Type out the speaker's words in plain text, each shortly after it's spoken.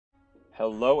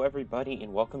Hello, everybody,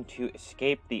 and welcome to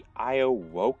Escape the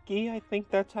Ayowoki. I think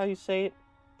that's how you say it.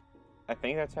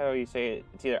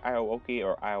 It's either Ayowoki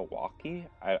or Ayowoki.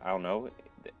 I don't know.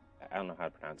 I don't know how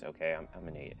to pronounce it. Okay, I'm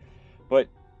an idiot. But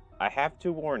I have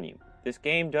to warn you, this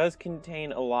game does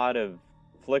contain a lot of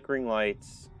flickering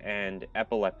lights and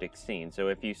epileptic scenes. So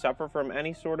if you suffer from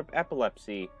any sort of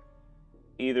epilepsy,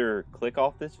 either click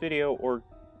off this video or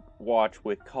watch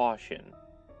with caution.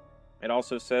 It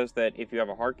also says that if you have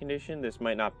a heart condition, this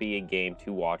might not be a game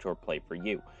to watch or play for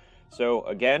you. So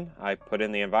again, I put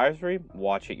in the advisory,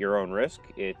 watch at your own risk.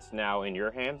 It's now in your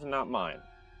hands and not mine.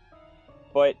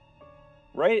 But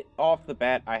right off the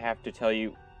bat, I have to tell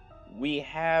you, we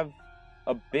have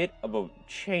a bit of a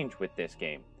change with this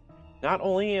game. Not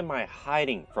only am I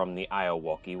hiding from the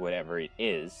Ayowoki, whatever it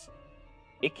is,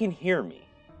 it can hear me.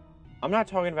 I'm not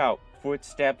talking about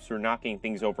footsteps or knocking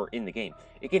things over in the game.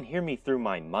 It can hear me through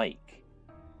my mic.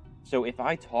 So if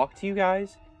I talk to you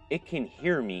guys, it can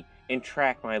hear me and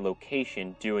track my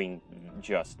location doing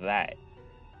just that.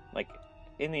 Like,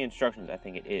 in the instructions, I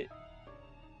think it is.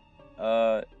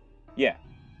 Yeah.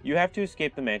 You have to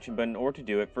escape the mansion, but in order to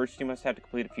do it, first you must have to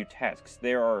complete a few tasks.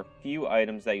 There are a few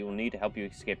items that you will need to help you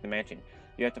escape the mansion.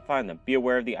 You have to find them. Be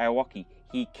aware of the Ayowoki.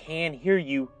 He can hear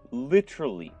you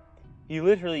literally. He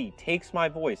literally takes my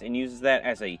voice and uses that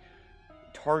as a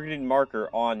targeted marker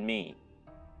on me.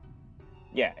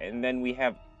 Yeah, and then we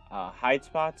have hide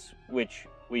spots, which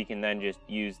we can then just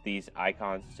use these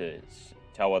icons to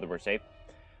tell whether we're safe.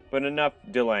 But enough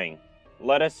delaying.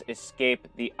 Let us escape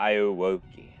the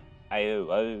Ayowoki.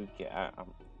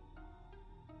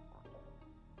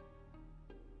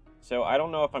 So I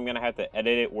don't know if I'm going to have to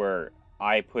edit it where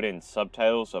I put in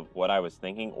subtitles of what I was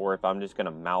thinking, or if I'm just going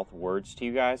to mouth words to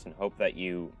you guys and hope that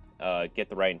you get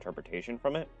the right interpretation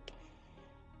from it.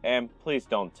 And please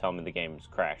don't tell me the game's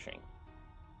crashing.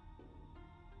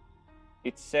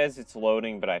 It says it's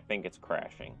loading, but I think it's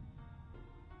crashing.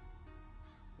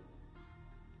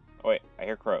 Oh wait, I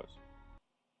hear crows.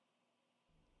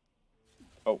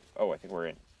 Oh, I think we're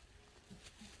in.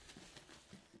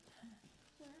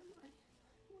 Where am I?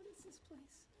 What is this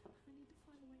place? I need to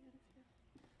find a way out of here.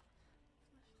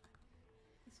 Flashlight.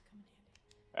 This will come in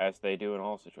handy. As they do in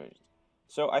all situations.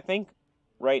 So I think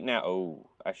right now... Oh,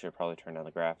 I should probably turn down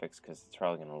the graphics because it's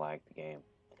probably going to lag the game.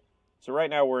 So right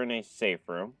now we're in a safe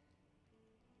room.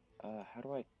 How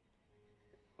do I...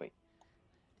 Wait.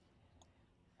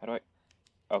 How do I...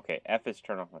 Okay, F is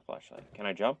turn off my flashlight. Can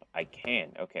I jump? I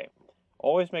can. Okay.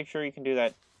 Always make sure you can do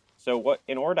that. So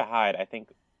in order to hide, I think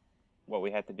what we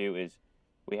have to do is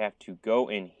we have to go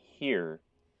in here.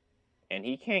 And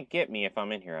he can't get me if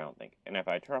I'm in here, I don't think. And if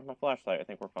I turn off my flashlight, I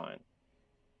think we're fine.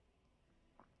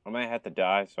 I might have to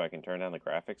die so I can turn down the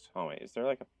graphics. Oh, wait. Is there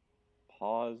like a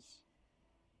pause?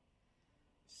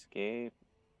 Escape?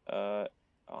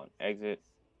 On exit.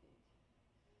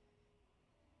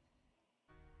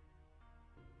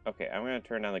 Okay, I'm going to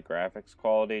turn down the graphics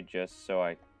quality just so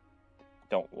I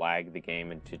don't lag the game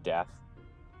into death.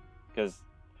 Because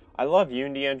I love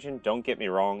Unity Engine, don't get me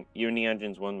wrong. Unity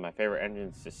Engine's one of my favorite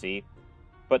engines to see.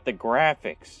 But the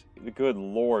graphics, the good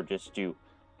lord, just do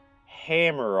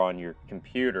hammer on your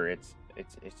computer. It's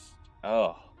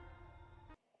oh.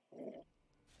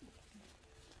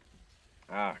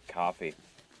 Ah, coffee.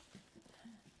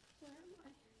 Where am I?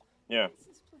 Yeah. What is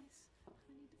this place? I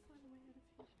need to find a way out of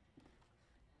here. Flashlight.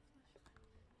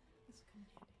 This will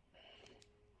come in handy.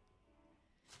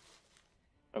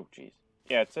 Oh, jeez.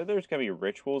 Yeah, it said there's going to be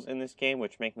rituals in this game,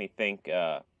 which make me think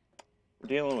we're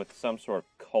dealing with some sort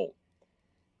of cult.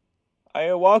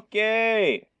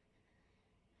 Ayowoki!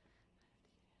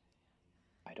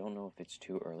 I don't know if it's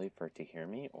too early for it to hear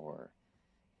me or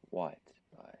what,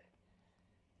 but...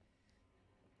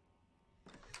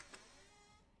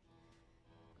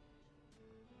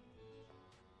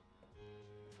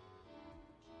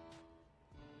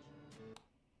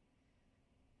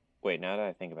 Wait, now that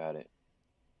I think about it,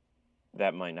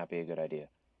 that might not be a good idea.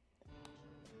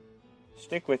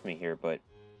 Stick with me here, but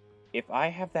if I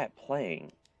have that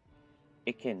playing,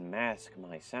 it can mask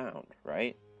my sound,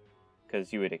 right?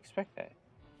 Because you would expect that.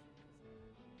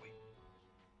 Wait.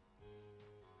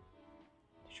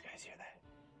 Did you guys hear that?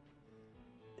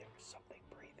 There was something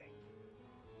breathing.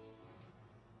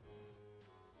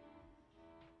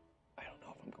 I don't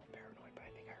know if I'm going paranoid, but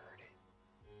I think I heard it.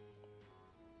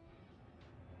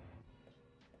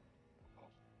 Oh.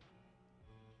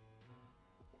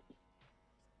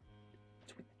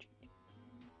 It's with the G.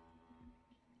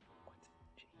 What's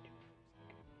the G doing?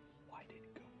 Why did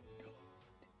it go?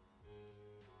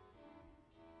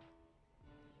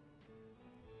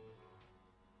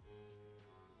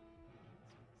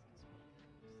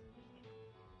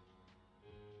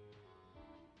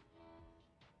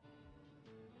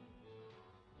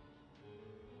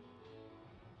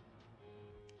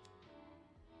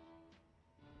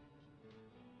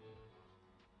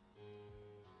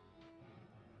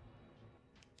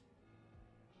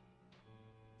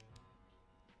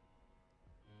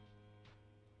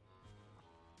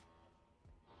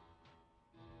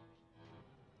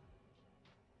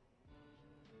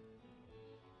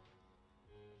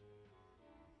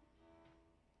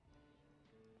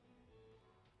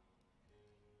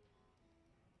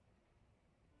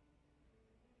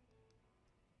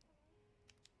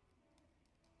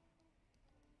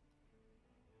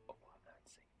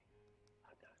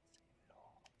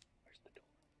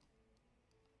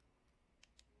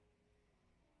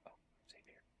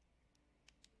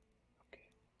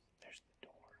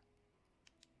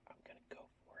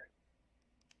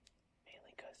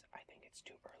 it's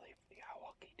too early for the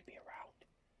Ayowoki to be around.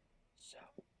 So,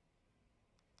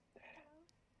 Hello?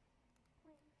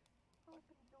 Please,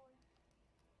 open the door.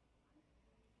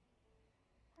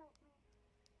 Help me.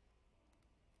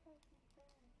 Save me,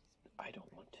 please. I don't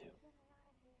want to. Get me out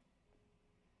of here.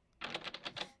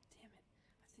 Damn it.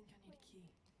 I think I need a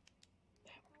key.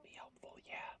 That would be helpful,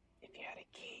 yeah, if you had a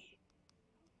key.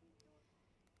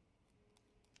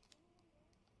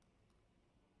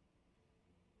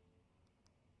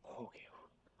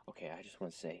 Okay, I just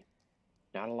want to say,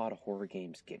 not a lot of horror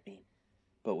games get me,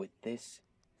 but with this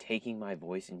taking my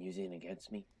voice and using it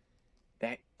against me,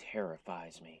 that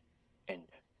terrifies me, and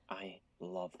I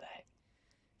love that.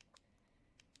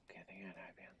 Okay, I think I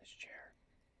gotta be on this chair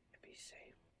and be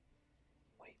safe.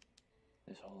 Wait,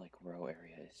 this whole like row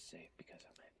area is safe because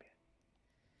I'm in bed.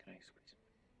 Can I squeeze it?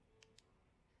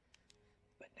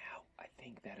 But now I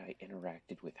think that I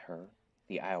interacted with her.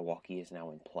 The Ayowoki is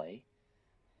now in play.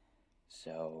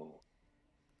 So,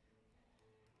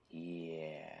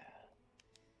 yeah.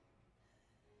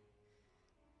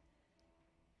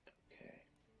 Okay.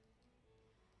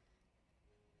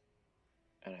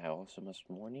 And I also must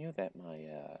warn you that my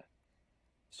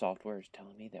software is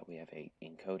telling me that we have a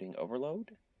encoding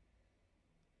overload.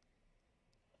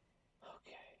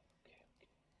 Okay.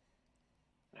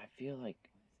 And I feel like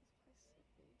Why is this place so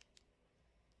big?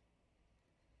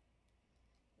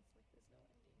 It's like there's no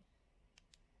ending.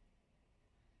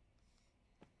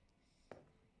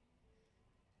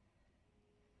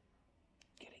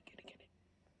 Get it.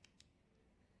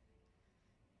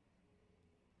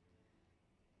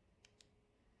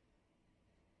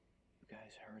 You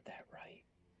guys heard that right?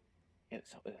 It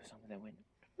was something that went.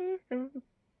 It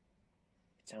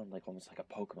sounded like almost like a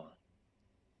Pokemon.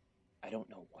 I don't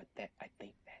know what that. I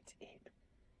think that's it.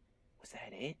 Was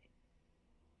that it?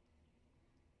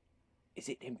 Is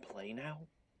it in play now?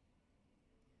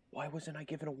 Why wasn't I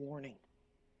given a warning?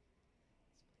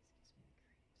 This place gives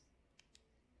me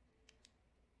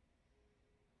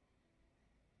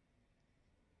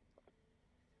the creeps.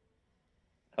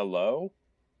 Hello?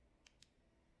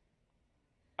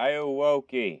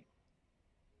 Ayowoki.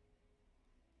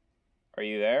 Are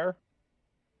you there?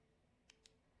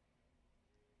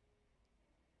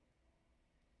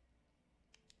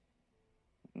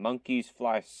 Monkeys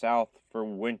fly south for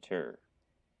winter.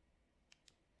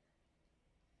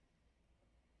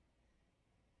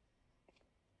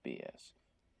 BS.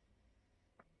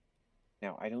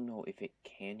 Now, I don't know if it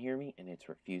can hear me and it's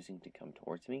refusing to come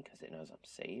towards me because it knows I'm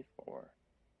safe, or...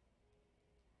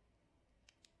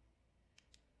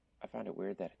 I find it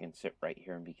weird that I can sit right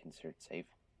here and be considered safe.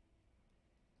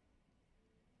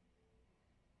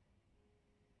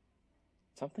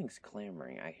 Something's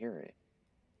clamoring. I hear it.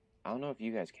 I don't know if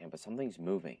you guys can, but something's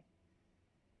moving.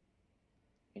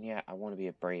 And yeah, I want to be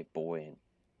a brave boy and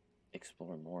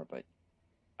explore more, but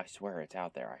I swear it's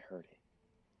out there. I heard it.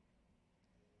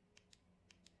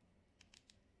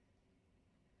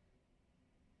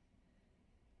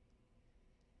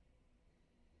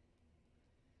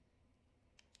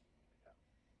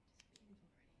 Just leave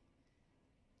already.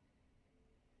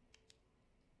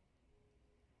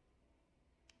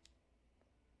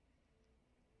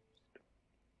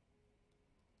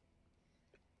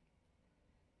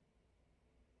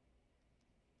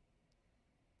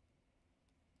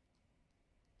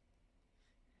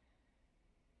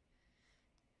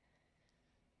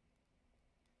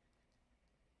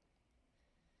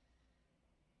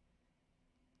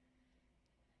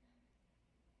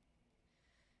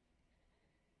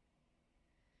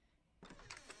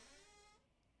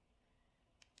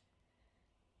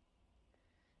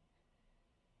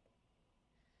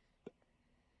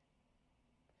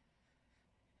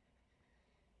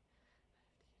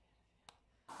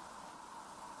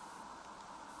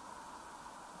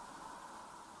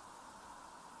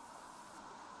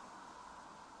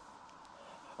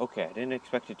 Okay, I didn't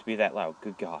expect it to be that loud.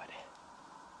 Good God.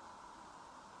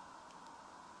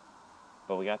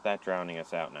 But we got that drowning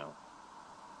us out now.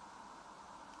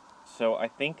 So I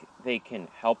think they can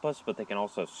help us, but they can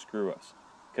also screw us.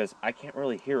 Because I can't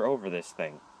really hear over this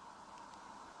thing.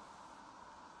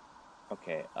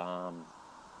 Okay,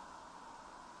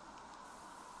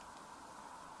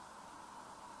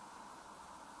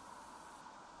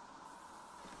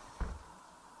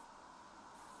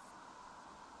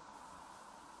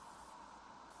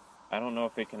 I don't know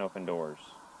if it can open doors.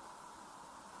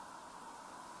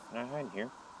 Can I hide in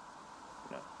here?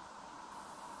 No.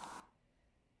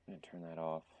 I'm gonna turn that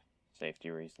off. Safety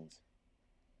reasons.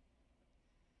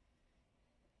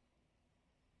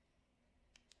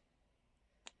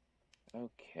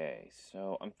 Okay,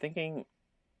 so I'm thinking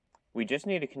we just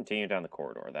need to continue down the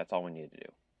corridor. That's all we need to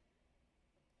do.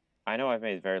 I know I've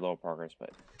made very little progress,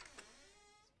 but...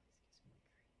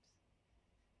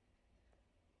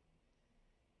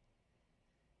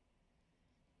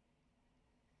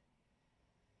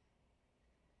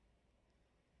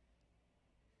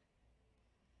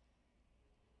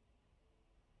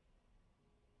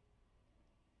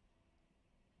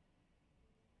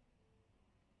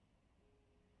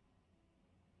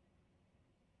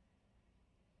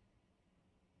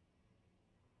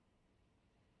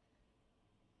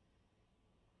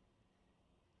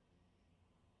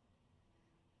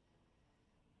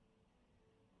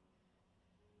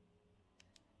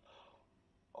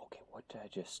 Okay, what did I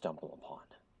just stumble upon?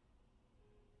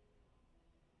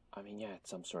 I mean, yeah, it's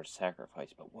some sort of sacrifice,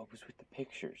 but what was with the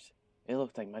pictures? It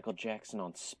looked like Michael Jackson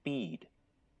on speed.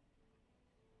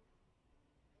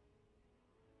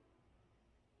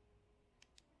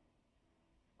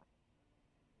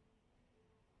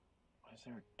 Why is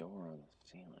there a door on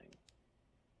the ceiling?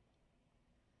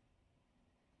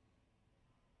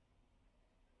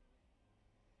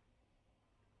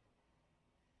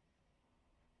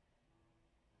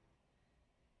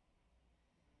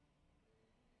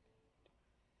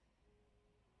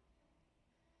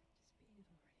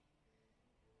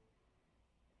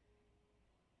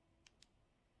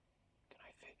 Can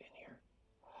I fit in here?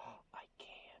 I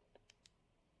can.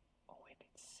 Oh, and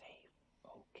it's safe.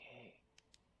 Okay.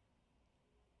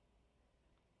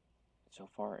 So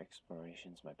far,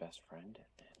 exploration's my best friend,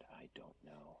 and I don't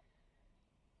know.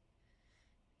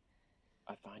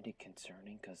 I find it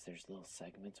concerning because there's little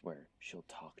segments where she'll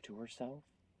talk to herself.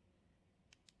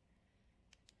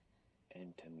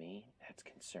 And to me, that's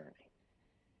concerning.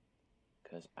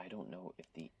 Because I don't know if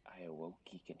the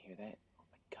Ayowoki can hear that. Oh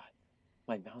my god.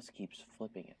 My mouse keeps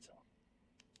flipping itself.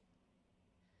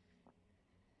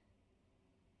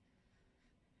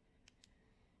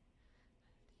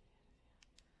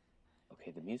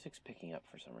 Okay, the music's picking up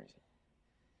for some reason.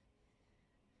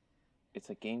 It's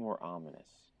like getting more ominous.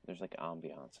 There's like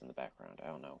ambiance in the background. I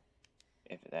don't know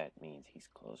if that means he's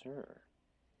closer or...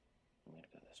 I'm gonna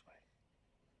go this way.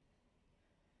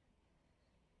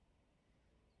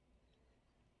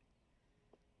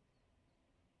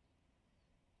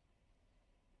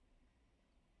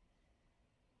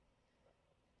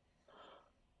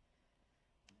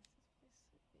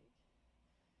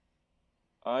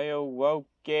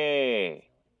 Ayowoki!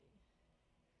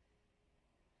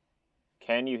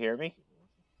 Can you hear me?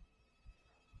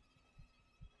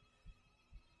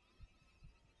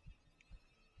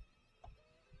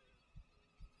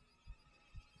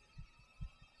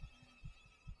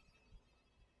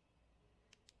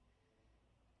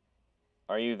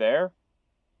 Are you there?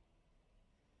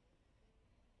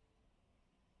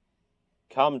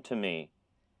 Come to me.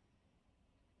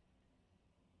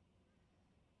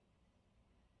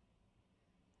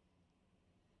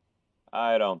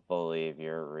 I don't believe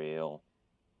you're real.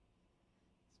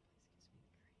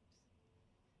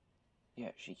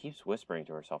 Yeah, she keeps whispering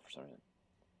to herself for some reason.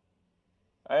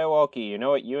 Ayowoki, you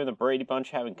know what you and the Brady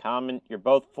Bunch have in common? You're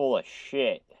both full of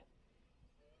shit.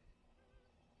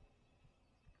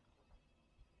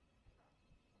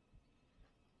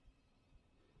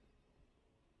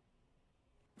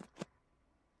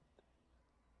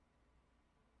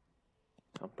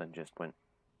 Something just went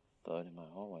thud in my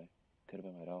hallway. Could have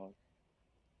been my dog.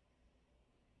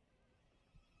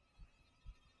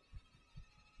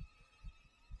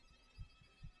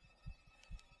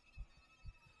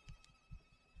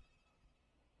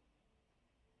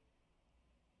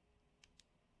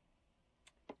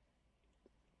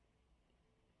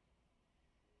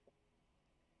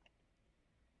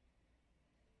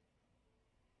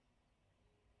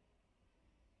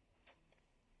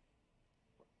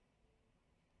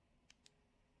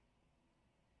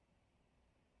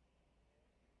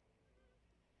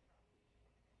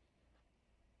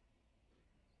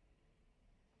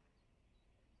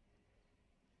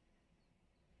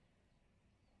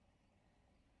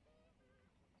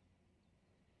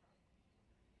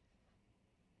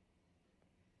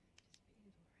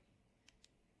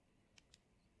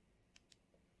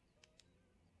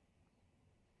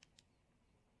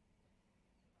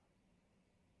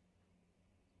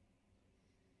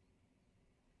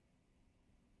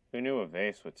 Who knew a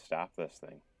vase would stop this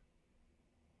thing?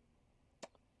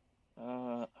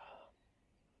 Uh,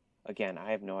 Again,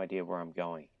 I have no idea where I'm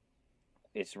going.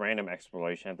 It's random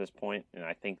exploration at this point, and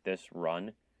I think this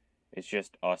run is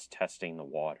just us testing the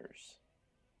waters.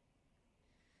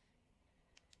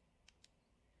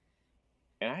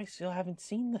 And I still haven't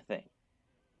seen the thing.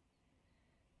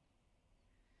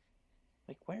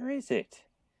 Like, where is it?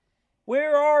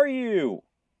 Where are you?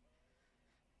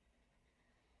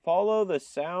 Follow the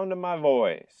sound of my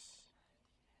voice.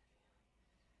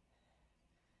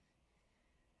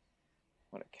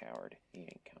 coward. He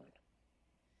ain't coming.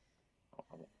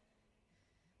 Oh,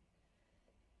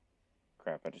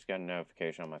 crap, I just got a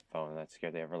notification on my phone, and that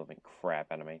scared the ever-living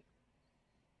crap out of me.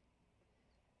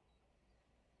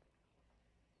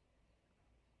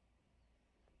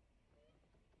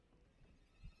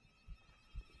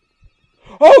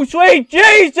 Oh, sweet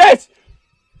Jesus!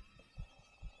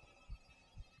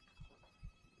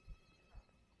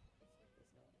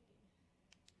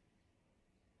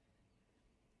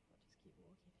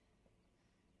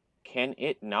 Can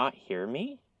it not hear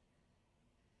me?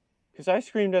 Because I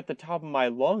screamed at the top of my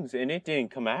lungs and it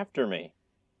didn't come after me.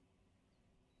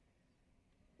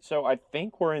 So I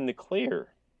think we're in the clear.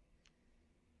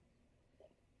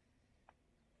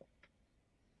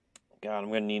 God, I'm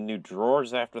going to need new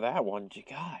drawers after that one.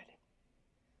 God.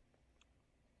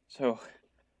 So,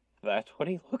 that's what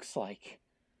he looks like.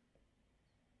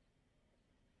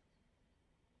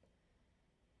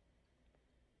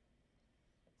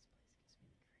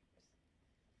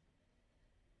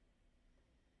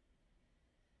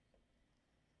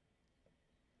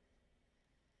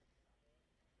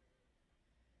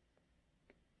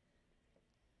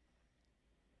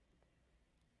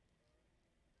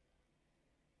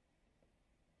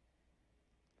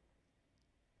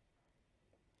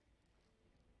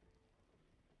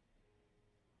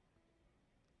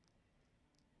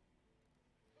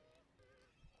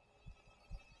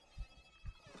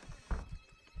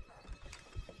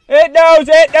 It knows!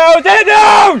 It knows! It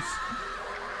knows!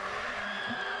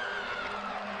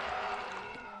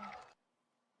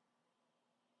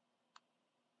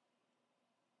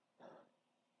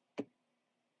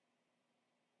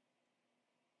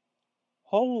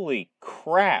 Holy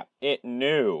crap, it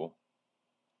knew.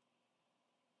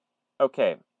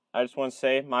 Okay, I just want to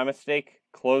say, my mistake,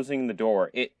 closing the door.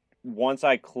 Once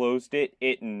I closed it,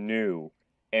 it knew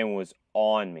and was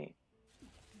on me.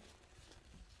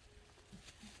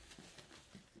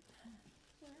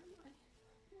 Where am I?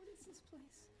 What is this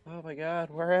place? Oh my god,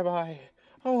 where am I?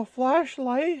 Oh, a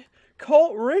flashlight,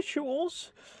 cult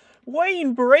rituals,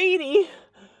 Wayne Brady.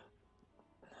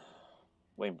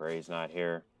 Wayne Brady's not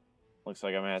here. Looks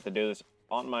like I'm gonna have to do this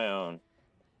on my own.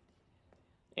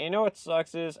 And you know what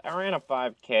sucks is, I ran a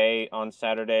 5K on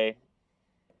Saturday,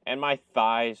 and my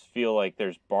thighs feel like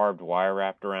there's barbed wire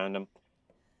wrapped around them.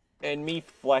 And me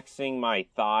flexing my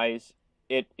thighs,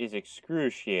 it is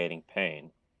excruciating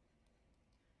pain.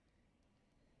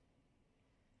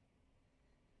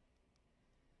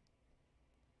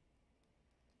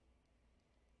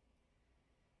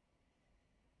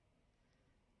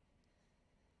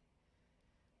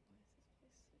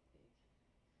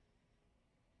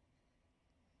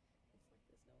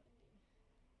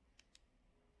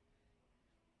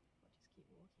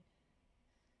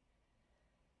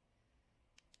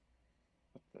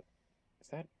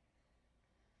 Is that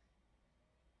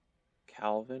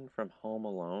Calvin from Home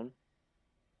Alone?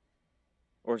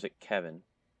 Or is it Kevin?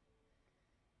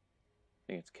 I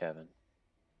think it's Kevin.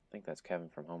 I think that's Kevin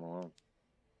from Home Alone.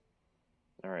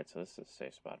 Alright, so this is a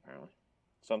safe spot apparently.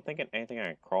 So I'm thinking anything I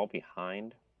can crawl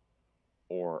behind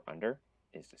or under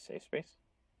is the safe space.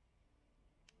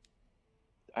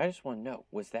 I just want to know,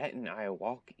 was that in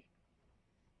Ayowoki?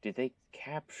 Did they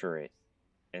capture it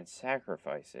and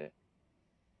sacrifice it?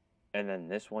 And then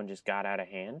this one just got out of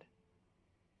hand?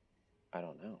 I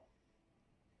don't know.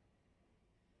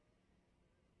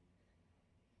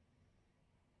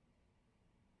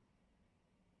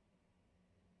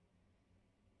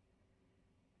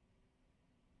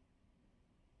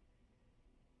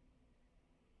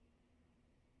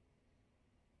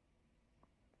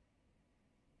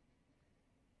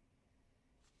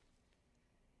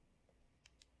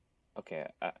 Okay,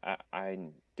 I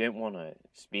didn't want to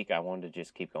speak. I wanted to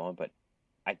just keep going, but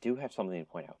I do have something to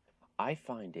point out. I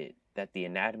find it that the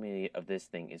anatomy of this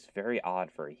thing is very odd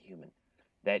for a human.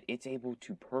 That it's able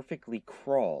to perfectly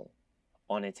crawl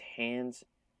on its hands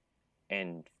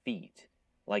and feet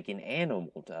like an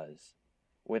animal does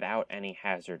without any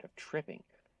hazard of tripping.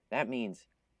 That means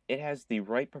it has the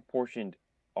right proportioned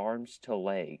arms to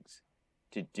legs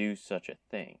to do such a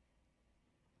thing.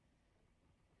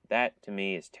 That, to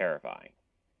me, is terrifying.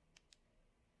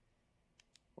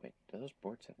 Wait, do those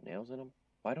boards have nails in them?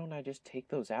 Why don't I just take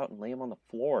those out and lay them on the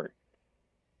floor?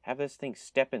 Have this thing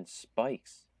step in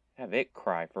spikes. Have it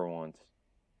cry for once.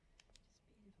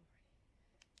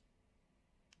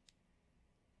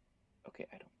 Okay,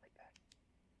 I don't like that.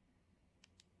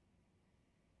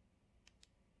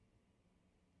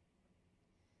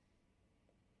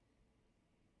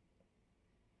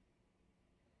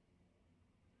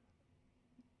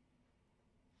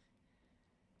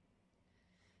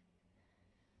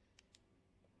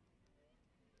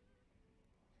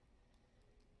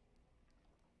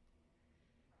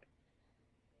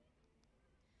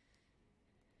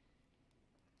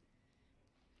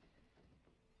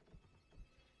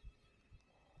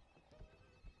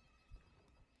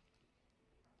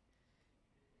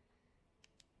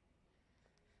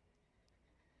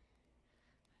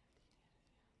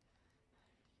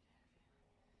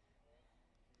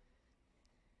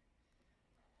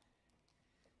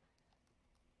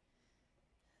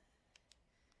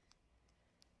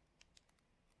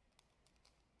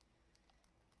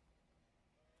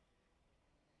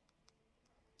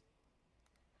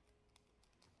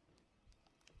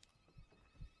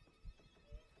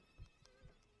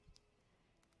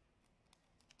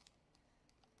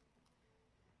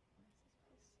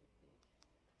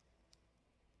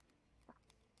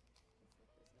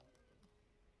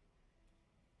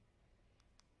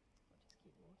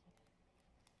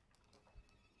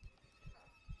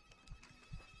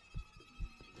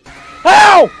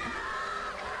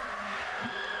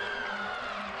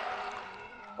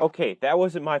 Okay, that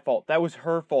wasn't my fault. That was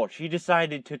her fault. She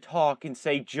decided to talk and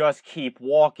say, just keep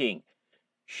walking.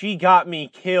 She got me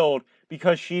killed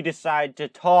because she decided to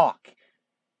talk.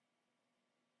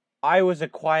 I was a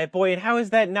quiet boy, and how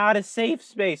is that not a safe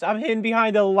space? I'm hidden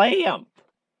behind a lamp.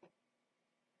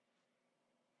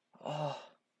 Oh,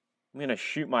 I'm gonna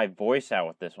shoot my voice out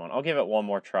with this one. I'll give it one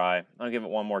more try. I'll give it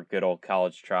one more good old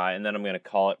college try, and then I'm gonna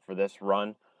call it for this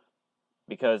run.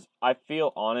 Because I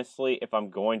feel, honestly, if I'm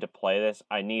going to play this,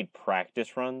 I need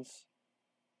practice runs.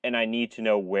 And I need to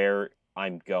know where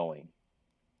I'm going.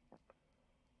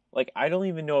 Like, I don't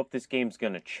even know if this game's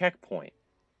gonna checkpoint.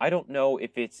 I don't know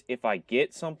if I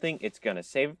get something, it's gonna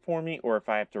save it for me, or if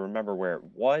I have to remember where it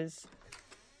was.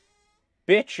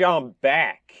 Bitch, I'm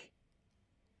back!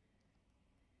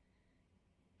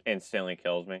 Instantly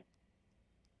kills me.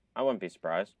 I wouldn't be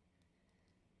surprised.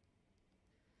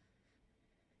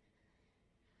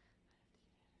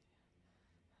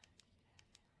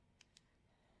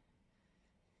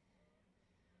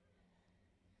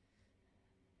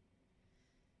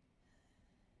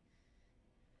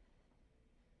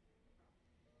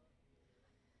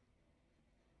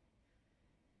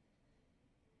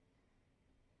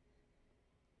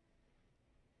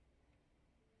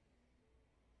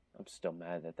 I'm still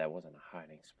mad that that wasn't a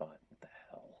hiding spot. What the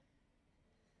hell?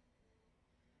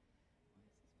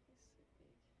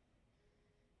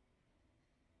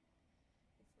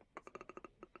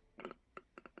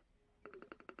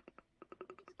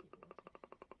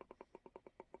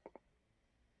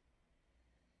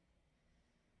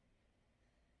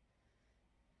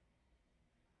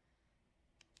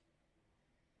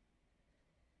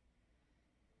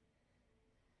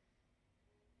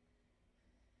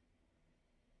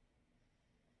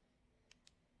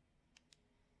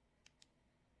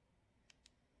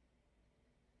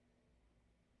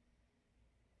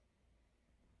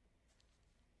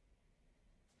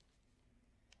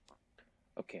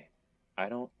 Okay,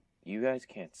 you guys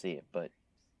can't see it, but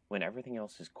when everything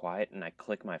else is quiet and I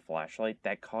click my flashlight,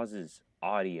 that causes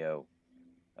audio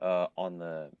on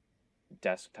the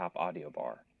desktop audio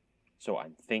bar. So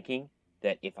I'm thinking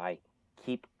that if I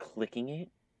keep clicking it,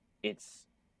 it's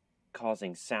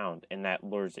causing sound and that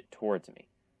lures it towards me.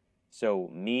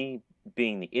 So me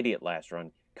being the idiot last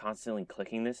run, constantly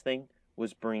clicking this thing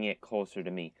was bringing it closer to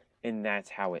me, and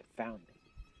that's how it found me.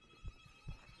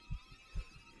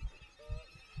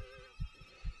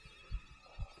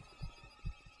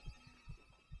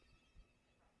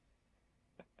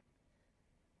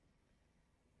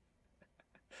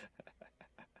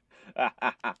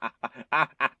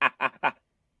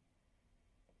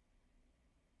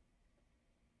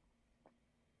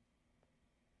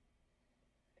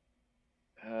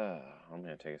 I'm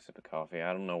gonna take a sip of coffee.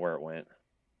 I don't know where it went.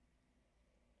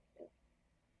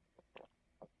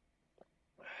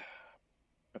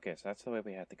 Okay, so that's the way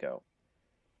we had to go.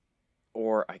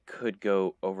 Or I could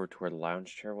go over to where the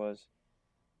lounge chair was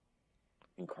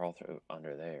and crawl through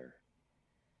under there.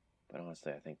 But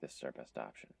honestly, I think this is our best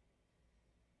option.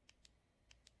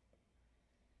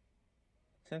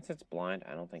 Since it's blind,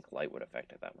 I don't think light would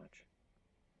affect it that much.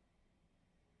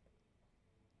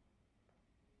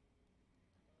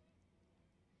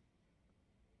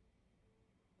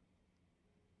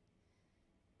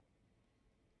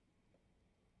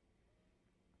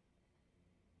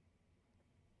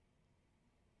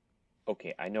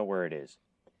 Okay, I know where it is.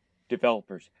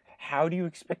 Developers, how do you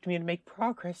expect me to make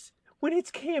progress when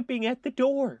it's camping at the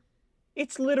door?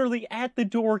 It's literally at the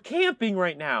door camping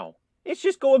right now. It's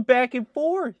just going back and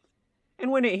forth. And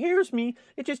when it hears me,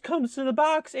 it just comes to the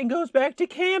box and goes back to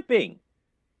camping.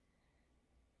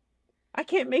 I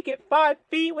can't make it 5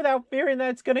 feet without fearing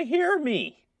that it's going to hear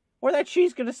me. Or that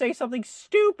she's going to say something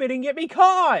stupid and get me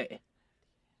caught.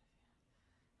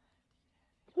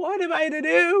 What am I to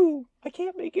do? I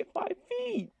can't make it 5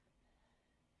 feet.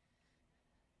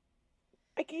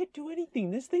 I can't do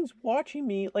anything. This thing's watching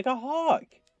me like a hawk.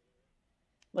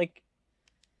 Like,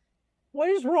 what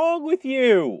is wrong with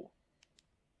you?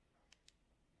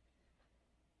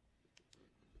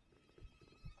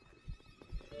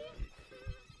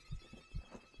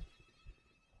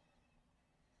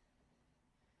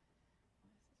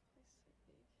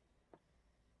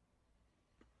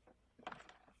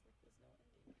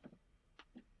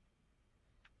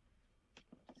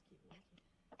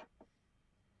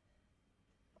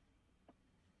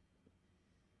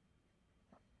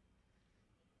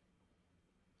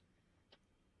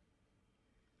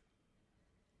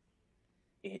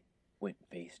 It went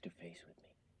face to face with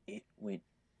me. It went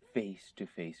face to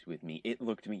face with me. It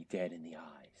looked me dead in the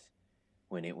eyes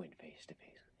when it went face to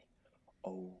face with me.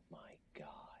 Oh my god.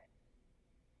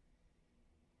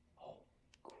 Oh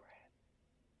crap.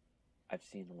 I've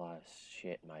seen a lot of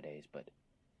shit in my days, but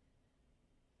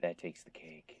that takes the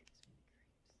cake.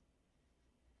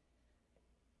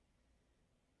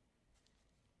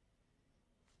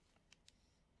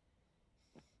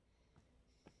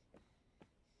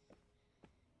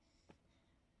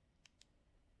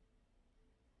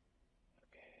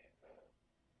 Okay.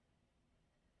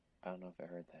 I don't know if I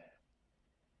heard that.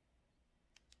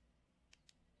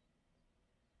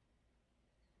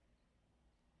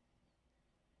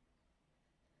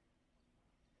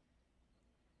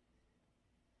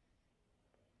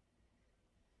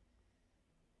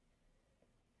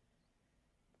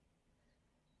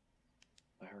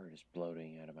 My heart is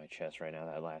bloating out of my chest right now.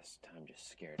 That last time just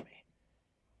scared me.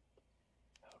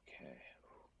 Okay.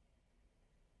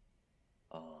 Just beat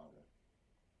it already.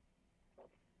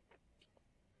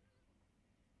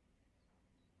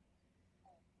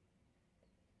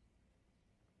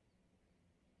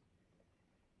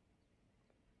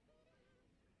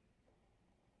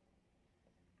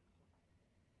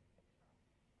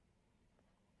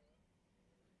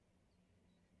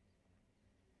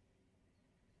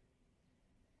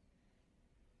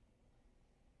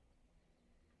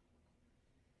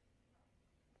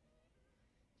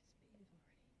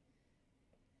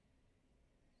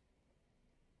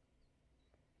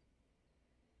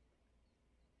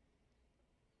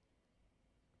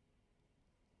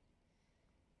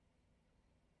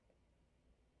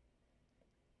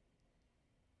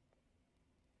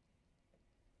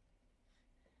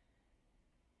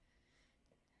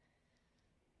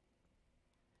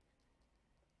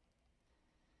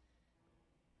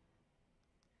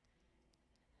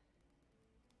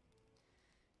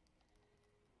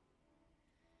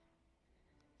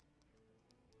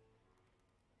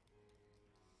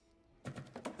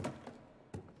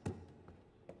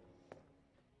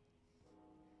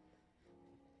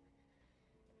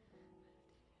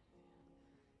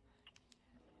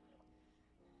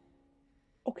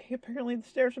 Okay, apparently the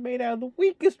stairs are made out of the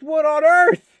weakest wood on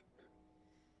earth.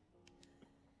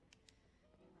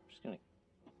 I'm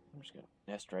just gonna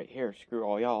nest right here. Screw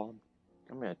all y'all.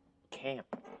 I'm gonna camp.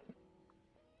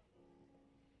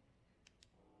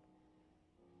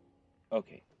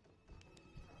 Okay.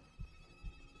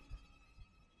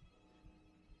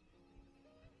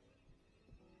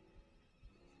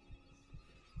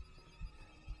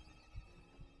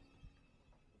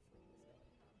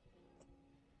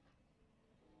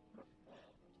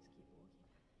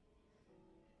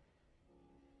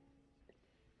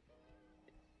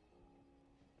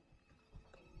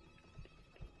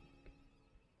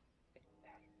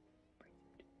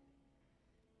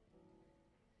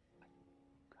 Just keep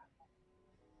walking.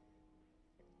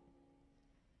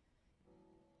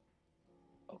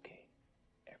 Okay.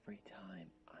 Every time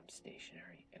I'm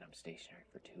stationary and I'm stationary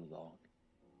for too long,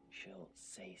 she'll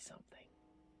say something,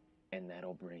 and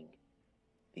that'll bring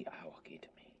the Ayowoki to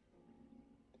me.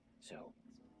 So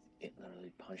it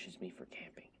literally punishes me for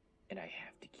camping, and I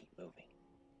have to keep moving.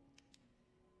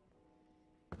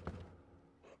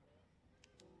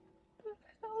 What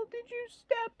the hell did you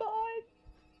step on?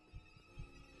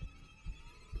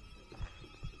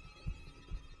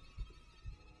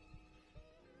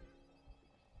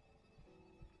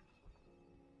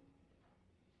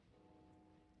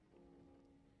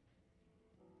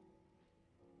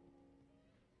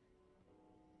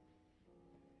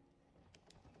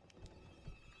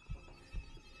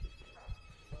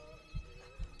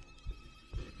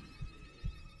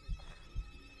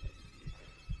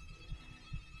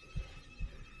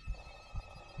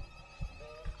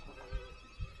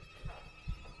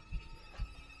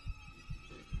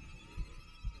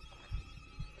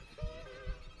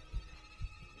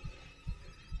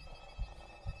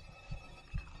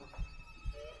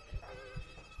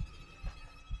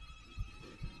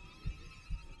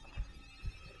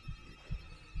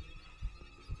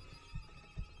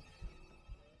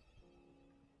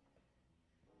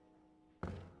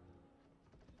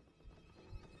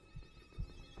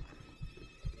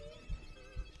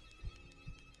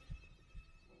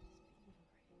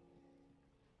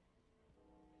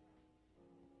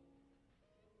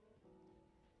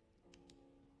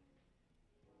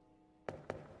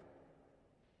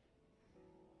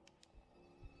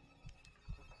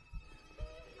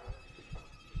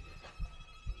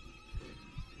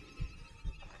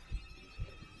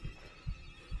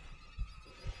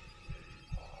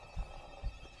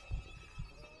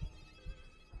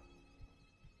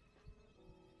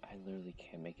 I literally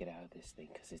can't make it out of this thing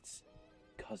because it's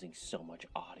causing so much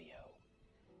audio.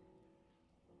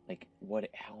 Like,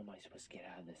 how am I supposed to get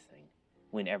out of this thing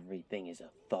when everything is a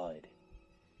thud?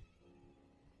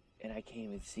 And I can't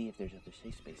even see if there's other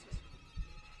safe spaces.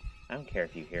 I don't care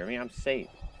if you hear me. I'm safe.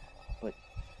 But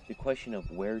the question of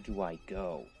where do I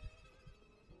go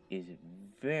is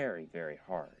very, very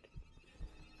hard.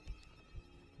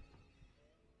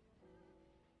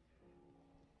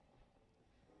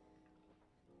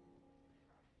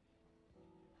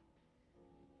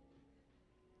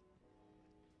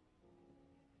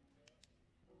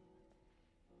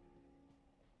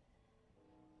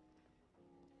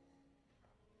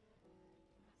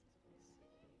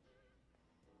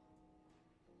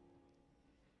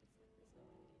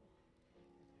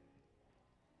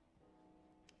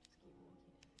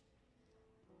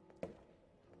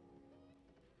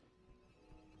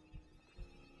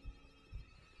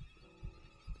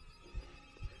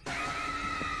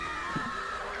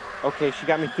 Okay, she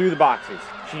got me through the boxes.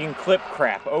 She can clip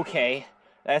crap. Okay,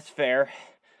 that's fair.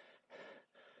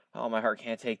 Oh, my heart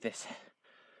can't take this.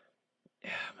 Oh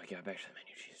my god, back to the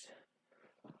menu. Jeez.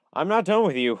 I'm not done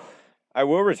with you. I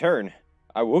will return.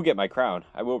 I will get my crown.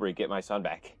 I will get my son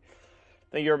back.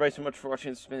 Thank you everybody so much for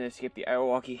watching. This has been Escape the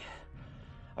Ayowoki.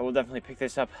 I will definitely pick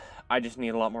this up. I just need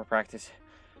a lot more practice.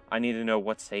 I need to know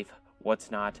what's safe, what's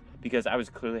not, because I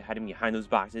was clearly hiding behind those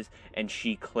boxes and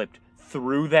she clipped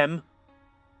through them.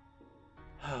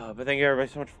 But thank you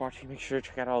everybody so much for watching. Make sure to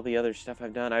check out all the other stuff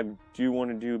I've done. I do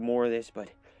want to do more of this, but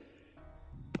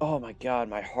oh my god,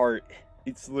 my heart.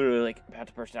 It's literally like about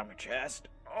to burst out my chest.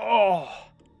 Oh!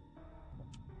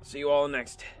 See you all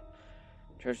next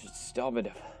treasured installment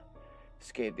of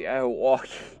Escape the Ayowoki.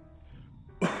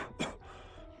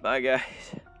 Bye guys.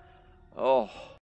 Oh.